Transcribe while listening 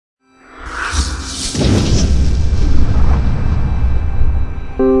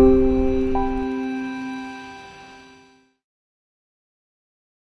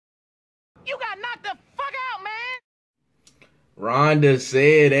Ronda,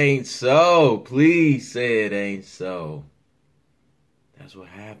 say it ain't so. Please say it ain't so. That's what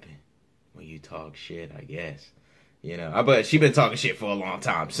happened when you talk shit, I guess. You know, but she been talking shit for a long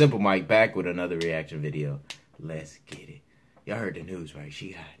time. Simple Mike back with another reaction video. Let's get it. Y'all heard the news, right?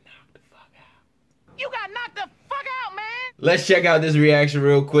 She got knocked the fuck out. You got knocked the fuck out, man! Let's check out this reaction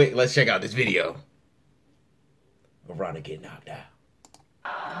real quick. Let's check out this video of Ronda getting knocked out.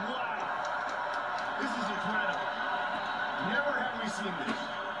 Wow. This is incredible. Never have we seen this.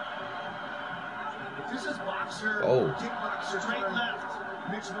 If this is boxer, kickboxer, straight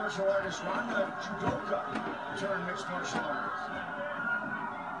left, mixed martial artist, Ronda judoka, turn mixed martial artist.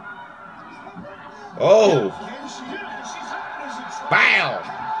 Oh! Can she? Bam!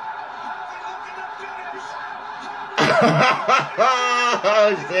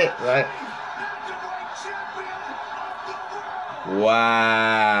 Oh shit! Right. Wow!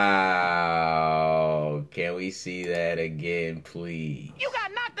 Can we see that again, please? You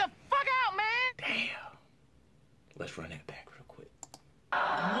got knocked the fuck out, man! Damn! Let's run that back real quick.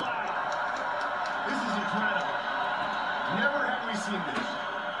 Wow! This is incredible. Never have we seen this.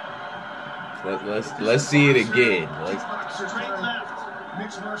 Let's see it again. Straight left,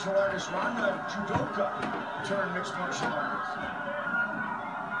 mixed martial artist Ronda judoka, turn mixed martial artist.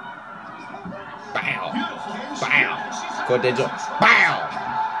 Bow! Bow! Caught that jump. Bow!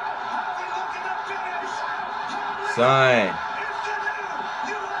 Son.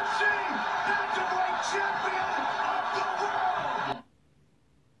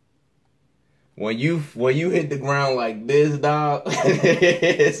 When you hit the ground like this, dog,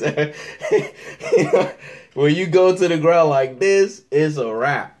 when you go to the ground like this, it's a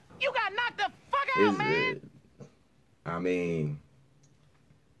wrap. You got knocked the fuck out, man. I mean,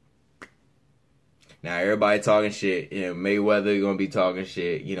 now everybody talking shit. You know, Mayweather gonna be talking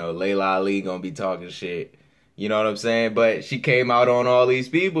shit. You know, Layla Ali gonna be talking shit. You know what I'm saying? But she came out on all these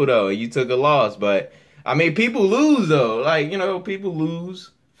people though, and you took a loss. But I mean, people lose though. Like, you know, people lose.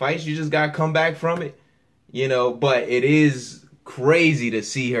 Fights, you just gotta come back from it, you know. But it is crazy to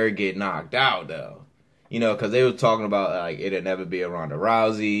see her get knocked out, though, you know, because they were talking about like it'll never be a Ronda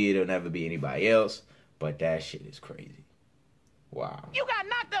Rousey, it'll never be anybody else. But that shit is crazy. Wow. You got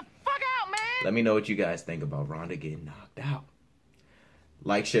knocked the fuck out, man. Let me know what you guys think about Ronda getting knocked out.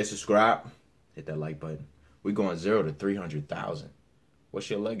 Like, share, subscribe, hit that like button. We're going 0 to 300,000. What's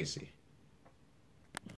your legacy?